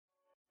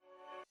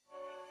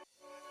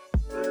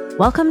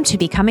Welcome to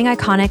Becoming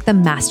Iconic, the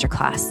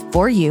Masterclass.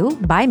 For you,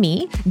 by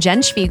me,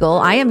 Jen Spiegel.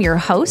 I am your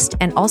host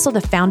and also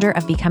the founder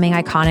of Becoming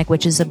Iconic,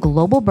 which is a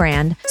global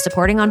brand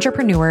supporting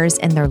entrepreneurs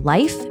in their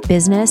life,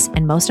 business,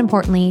 and most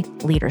importantly,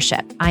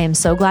 leadership. I am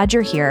so glad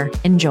you're here.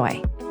 Enjoy.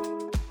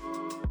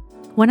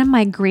 One of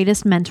my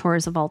greatest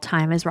mentors of all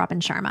time is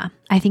Robin Sharma.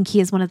 I think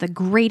he is one of the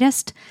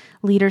greatest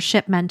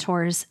leadership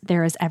mentors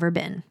there has ever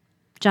been.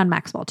 John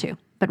Maxwell too.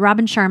 But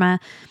Robin Sharma,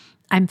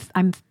 I'm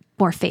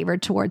more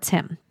favored towards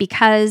him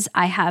because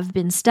I have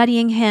been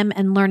studying him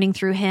and learning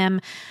through him.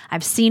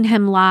 I've seen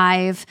him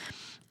live.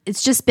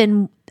 It's just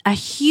been a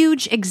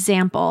huge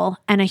example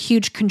and a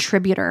huge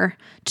contributor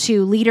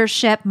to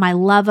leadership, my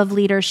love of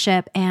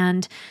leadership,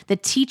 and the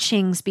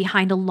teachings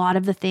behind a lot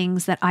of the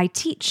things that I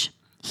teach.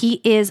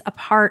 He is a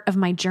part of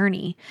my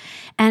journey.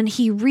 And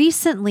he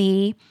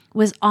recently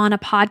was on a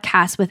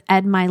podcast with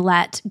Ed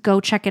Mylett. Go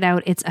check it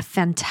out. It's a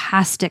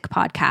fantastic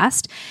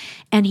podcast.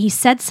 And he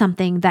said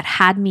something that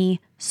had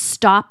me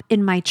stop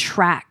in my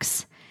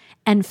tracks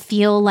and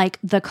feel like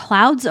the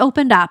clouds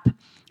opened up,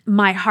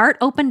 my heart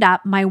opened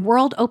up, my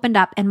world opened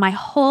up, and my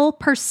whole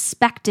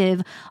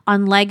perspective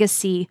on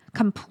legacy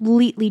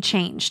completely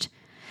changed.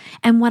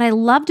 And what I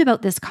loved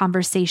about this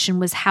conversation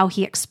was how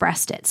he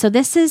expressed it. So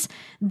this is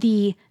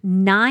the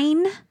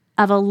 9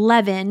 of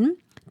 11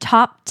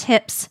 top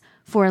tips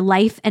for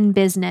life and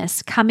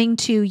business coming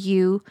to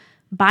you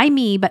by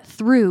me, but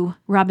through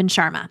Robin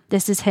Sharma.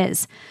 This is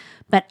his.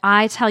 But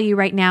I tell you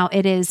right now,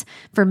 it is,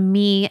 for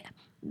me,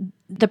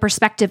 the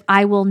perspective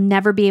I will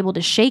never be able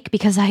to shake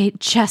because I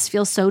just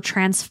feel so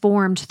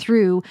transformed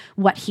through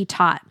what he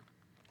taught.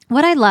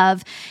 What I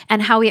love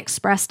and how he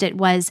expressed it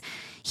was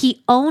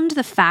he owned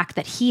the fact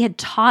that he had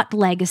taught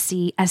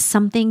legacy as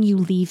something you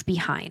leave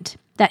behind,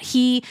 that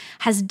he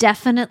has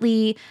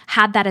definitely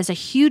had that as a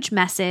huge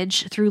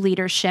message through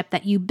leadership,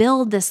 that you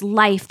build this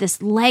life,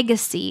 this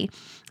legacy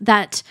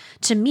that,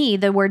 to me,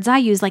 the words I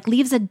use, like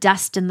leaves a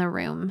dust in the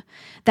room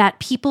that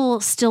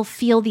people still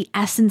feel the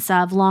essence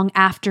of long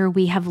after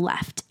we have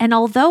left. And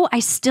although I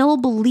still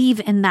believe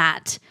in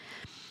that,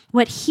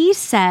 what he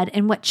said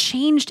and what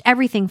changed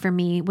everything for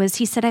me was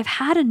he said, I've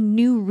had a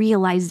new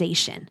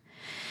realization.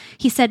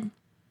 He said,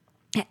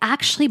 I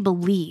actually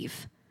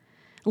believe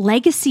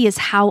legacy is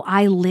how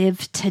I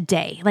live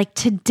today. Like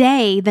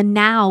today, the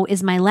now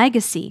is my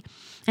legacy.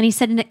 And he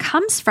said, and it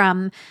comes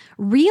from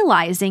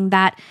realizing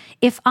that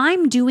if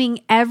I'm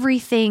doing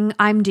everything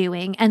I'm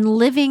doing and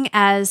living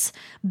as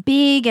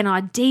big and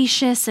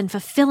audacious and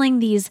fulfilling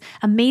these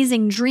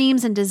amazing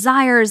dreams and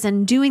desires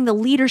and doing the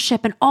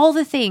leadership and all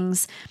the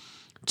things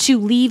to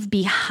leave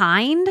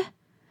behind,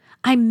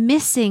 I'm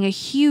missing a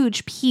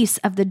huge piece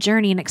of the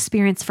journey and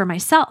experience for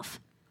myself.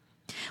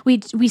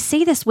 We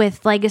say this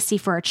with legacy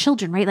for our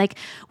children, right? Like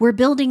we're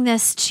building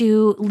this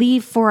to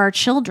leave for our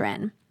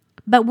children,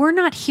 but we're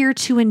not here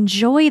to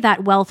enjoy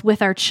that wealth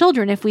with our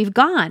children if we've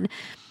gone.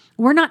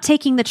 We're not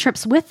taking the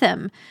trips with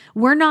them.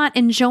 We're not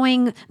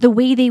enjoying the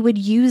way they would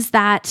use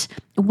that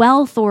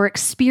wealth or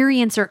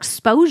experience or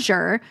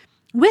exposure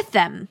with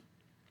them.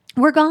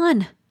 We're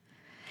gone.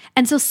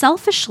 And so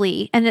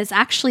selfishly, and it's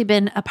actually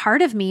been a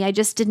part of me, I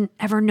just didn't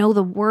ever know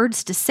the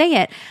words to say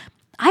it.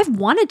 I've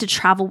wanted to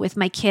travel with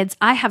my kids.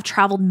 I have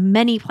traveled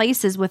many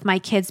places with my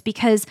kids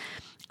because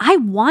I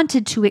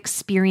wanted to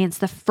experience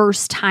the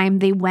first time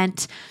they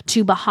went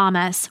to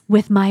Bahamas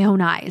with my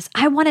own eyes.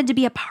 I wanted to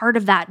be a part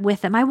of that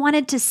with them. I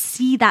wanted to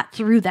see that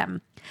through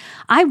them.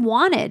 I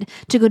wanted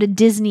to go to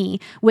Disney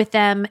with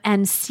them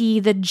and see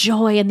the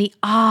joy and the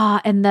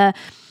awe and the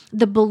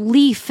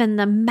belief and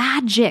the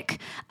magic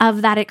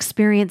of that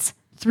experience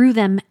through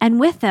them and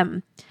with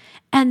them.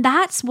 And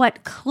that's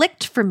what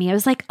clicked for me. I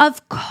was like,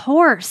 of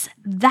course,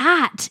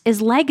 that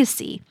is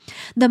legacy.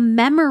 The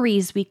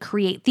memories we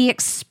create, the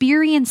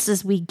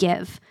experiences we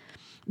give.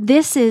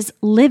 This is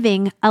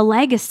living a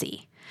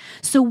legacy.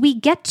 So we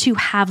get to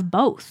have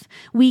both.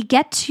 We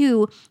get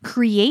to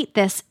create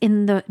this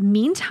in the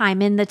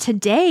meantime, in the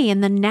today, in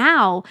the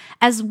now,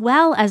 as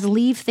well as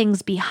leave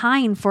things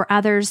behind for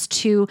others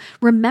to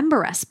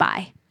remember us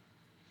by.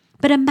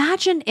 But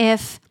imagine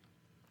if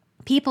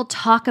people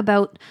talk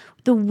about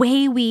the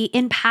way we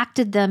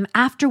impacted them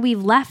after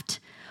we've left.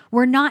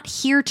 We're not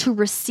here to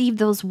receive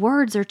those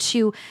words or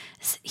to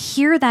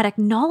hear that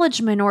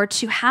acknowledgement or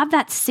to have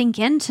that sink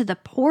into the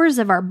pores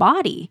of our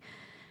body.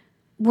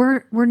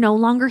 We're no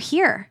longer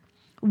here.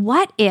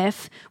 What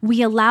if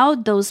we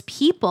allowed those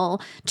people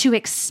to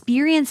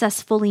experience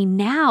us fully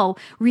now,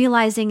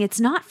 realizing it's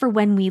not for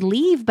when we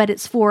leave, but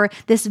it's for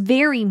this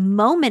very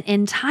moment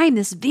in time,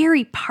 this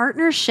very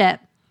partnership?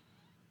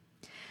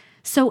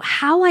 So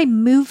how I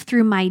move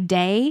through my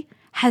day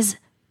has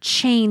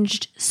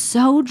changed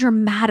so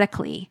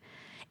dramatically.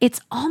 It's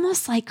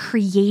almost like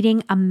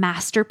creating a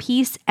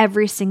masterpiece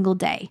every single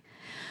day.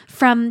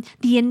 from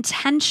the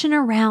intention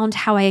around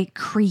how I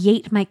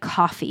create my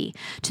coffee,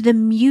 to the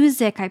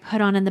music I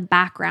put on in the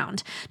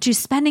background, to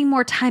spending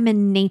more time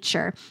in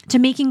nature, to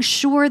making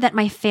sure that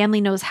my family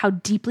knows how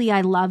deeply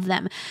I love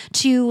them,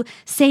 to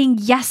saying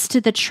yes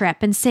to the trip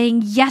and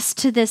saying yes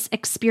to this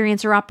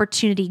experience or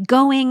opportunity,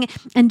 going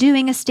and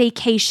doing a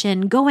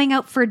staycation, going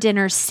out for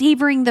dinner,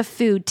 savoring the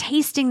food,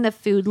 tasting the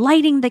food,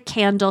 lighting the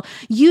candle,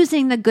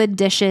 using the good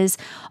dishes.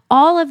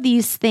 All of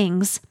these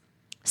things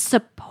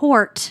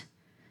support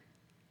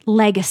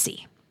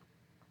legacy,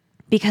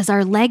 because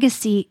our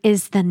legacy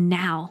is the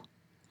now.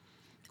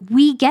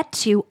 We get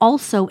to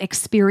also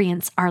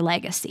experience our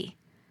legacy.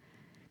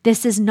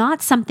 This is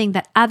not something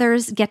that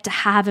others get to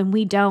have and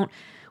we don't.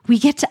 We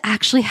get to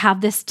actually have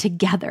this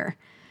together.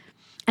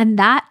 And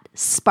that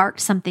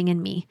sparked something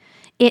in me.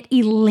 It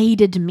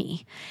elated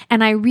me.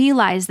 And I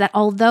realized that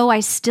although I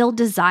still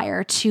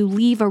desire to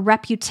leave a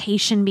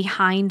reputation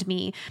behind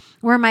me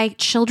where my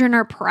children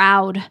are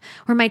proud,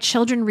 where my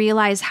children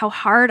realize how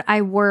hard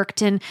I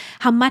worked and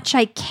how much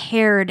I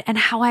cared and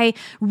how I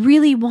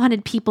really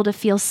wanted people to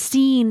feel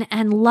seen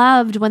and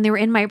loved when they were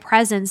in my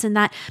presence, and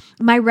that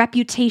my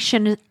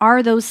reputation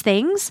are those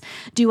things,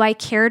 do I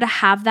care to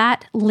have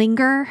that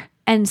linger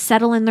and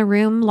settle in the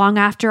room long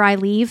after I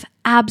leave?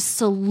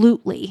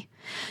 Absolutely.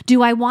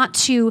 Do I want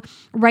to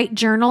write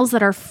journals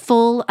that are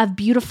full of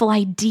beautiful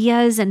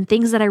ideas and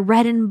things that I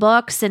read in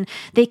books, and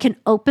they can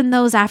open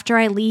those after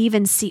I leave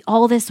and see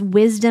all this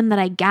wisdom that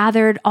I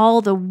gathered, all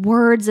the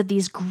words of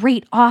these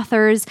great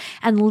authors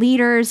and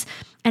leaders,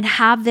 and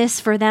have this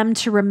for them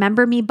to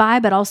remember me by,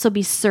 but also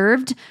be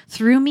served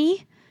through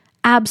me?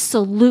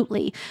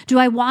 Absolutely. Do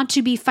I want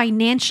to be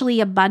financially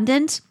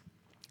abundant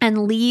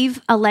and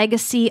leave a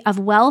legacy of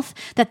wealth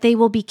that they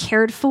will be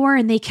cared for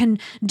and they can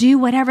do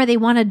whatever they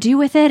want to do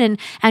with it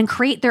and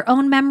create their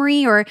own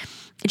memory, or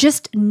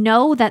just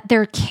know that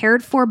they're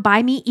cared for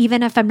by me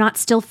even if I'm not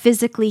still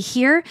physically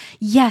here?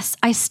 Yes,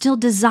 I still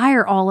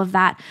desire all of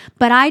that,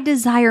 but I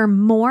desire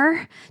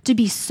more to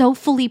be so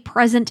fully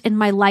present in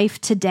my life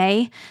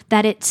today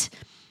that it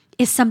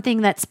is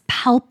something that's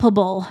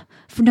palpable,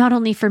 not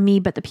only for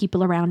me, but the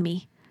people around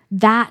me.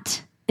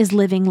 That is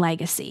living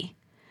legacy.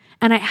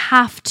 And I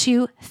have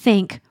to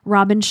thank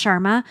Robin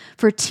Sharma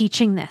for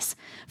teaching this,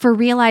 for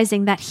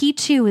realizing that he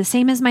too, the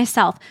same as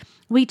myself,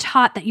 we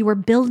taught that you were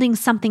building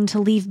something to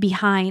leave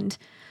behind.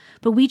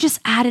 But we just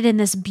added in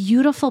this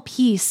beautiful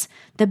piece,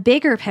 the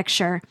bigger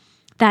picture,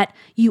 that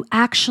you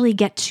actually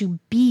get to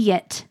be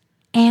it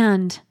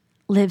and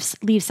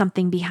leave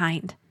something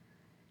behind.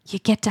 You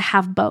get to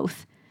have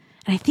both.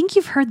 And I think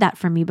you've heard that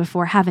from me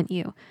before, haven't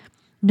you?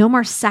 No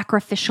more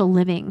sacrificial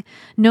living.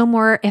 No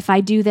more, if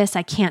I do this,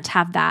 I can't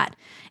have that.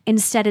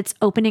 Instead, it's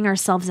opening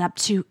ourselves up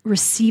to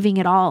receiving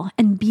it all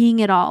and being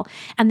it all.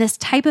 And this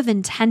type of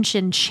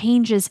intention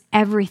changes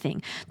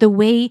everything. The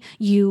way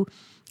you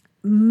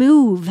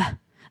move,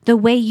 the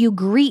way you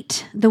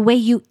greet, the way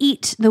you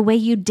eat, the way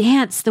you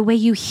dance, the way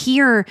you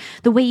hear,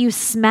 the way you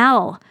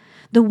smell,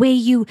 the way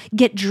you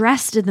get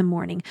dressed in the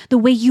morning, the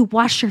way you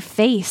wash your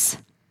face.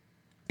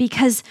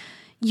 Because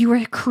you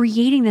are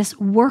creating this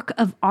work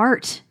of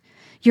art.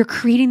 You're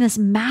creating this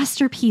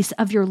masterpiece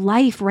of your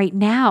life right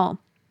now.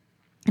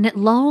 And it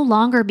no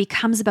longer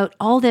becomes about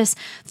all this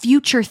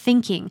future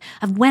thinking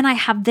of when I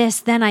have this,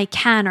 then I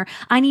can, or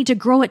I need to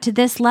grow it to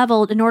this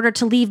level in order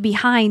to leave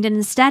behind. And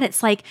instead,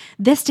 it's like,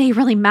 this day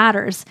really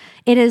matters.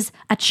 It is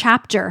a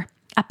chapter,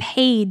 a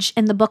page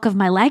in the book of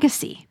my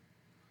legacy.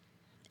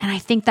 And I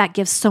think that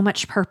gives so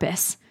much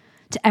purpose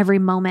to every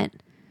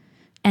moment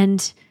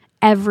and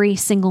every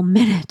single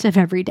minute of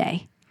every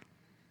day.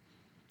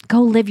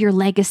 Go live your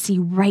legacy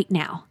right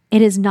now.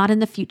 It is not in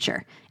the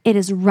future. It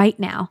is right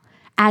now.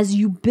 As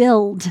you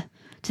build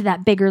to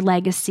that bigger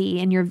legacy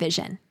in your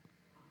vision,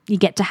 you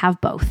get to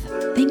have both.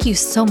 Thank you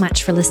so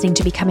much for listening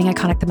to Becoming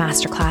Iconic, the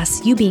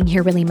Masterclass. You being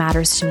here really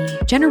matters to me.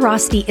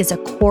 Generosity is a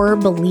core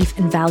belief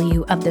and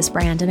value of this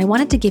brand, and I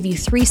wanted to give you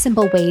 3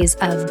 simple ways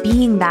of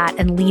being that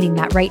and leading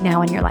that right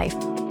now in your life.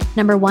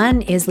 Number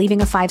 1 is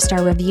leaving a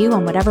 5-star review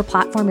on whatever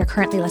platform you're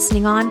currently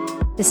listening on.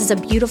 This is a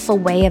beautiful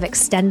way of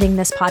extending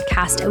this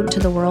podcast out into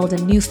the world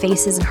and new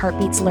faces and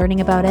heartbeats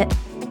learning about it.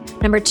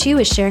 Number 2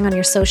 is sharing on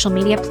your social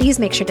media. Please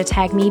make sure to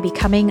tag me,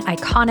 Becoming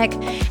Iconic,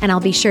 and I'll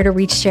be sure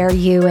to share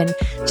you and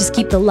just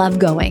keep the love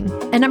going.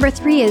 And number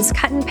 3 is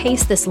cut and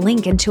paste this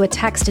link into a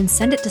text and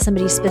send it to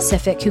somebody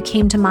specific who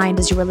came to mind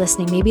as you were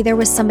listening. Maybe there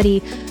was somebody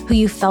who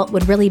you felt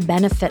would really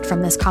benefit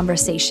from this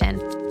conversation.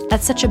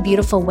 That's such a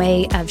beautiful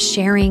way of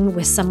sharing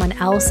with someone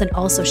else and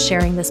also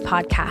sharing this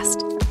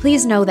podcast.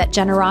 Please know that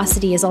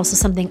generosity is also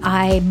something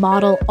I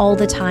model all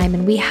the time,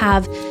 and we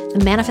have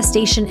the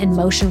Manifestation in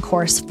Motion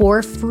course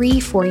for free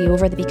for you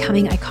over the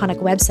Becoming Iconic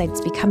website.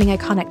 It's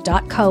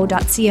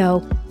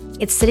becomingiconic.co.co.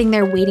 It's sitting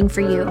there waiting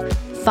for you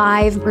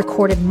 5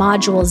 recorded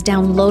modules,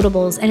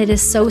 downloadables, and it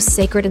is so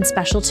sacred and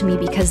special to me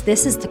because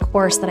this is the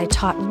course that I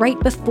taught right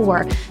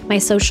before my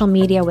social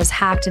media was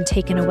hacked and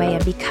taken away.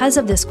 And because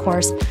of this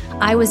course,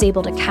 I was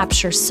able to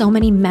capture so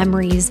many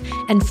memories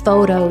and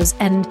photos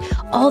and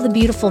all the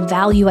beautiful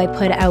value I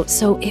put out.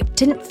 So it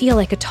didn't feel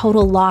like a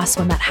total loss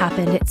when that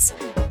happened. It's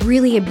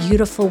really a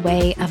beautiful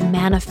way of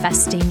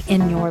manifesting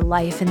in your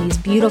life and these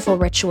beautiful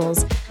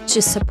rituals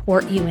to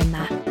support you in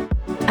that.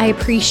 I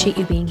appreciate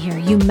you being here.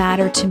 You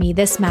matter to me.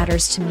 This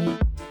matters to me.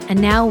 And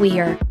now we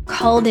are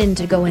called in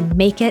to go and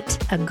make it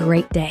a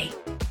great day.